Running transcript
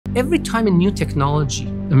every time a new technology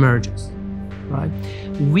emerges, right,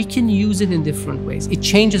 we can use it in different ways. It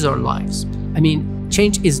changes our lives. I mean,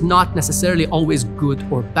 change is not necessarily always good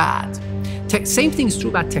or bad. Same thing is true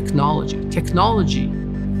about technology. Technology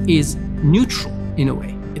is neutral in a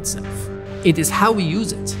way itself. It is how we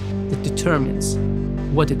use it that determines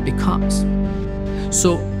what it becomes.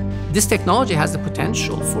 So this technology has the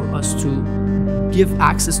potential for us to give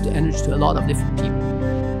access to energy to a lot of different people.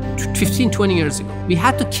 15, 20 years ago, we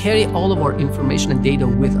had to carry all of our information and data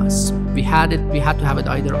with us. We had to have it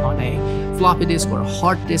either on a floppy disk or a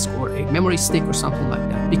hard disk or a memory stick or something like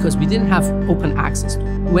that, because we didn't have open access to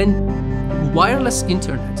it. When wireless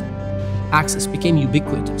internet access became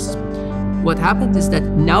ubiquitous, what happened is that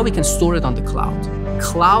now we can store it on the cloud.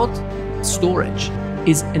 Cloud storage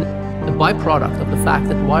is a byproduct of the fact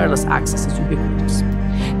that wireless access is ubiquitous.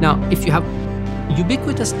 Now, if you have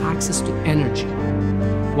ubiquitous access to energy,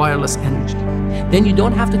 wireless energy, then you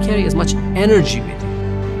don't have to carry as much energy with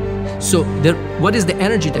you. So what is the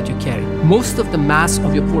energy that you carry? Most of the mass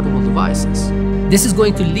of your portable devices. This is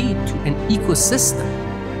going to lead to an ecosystem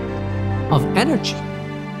of energy.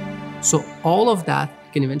 So all of that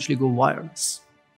can eventually go wireless.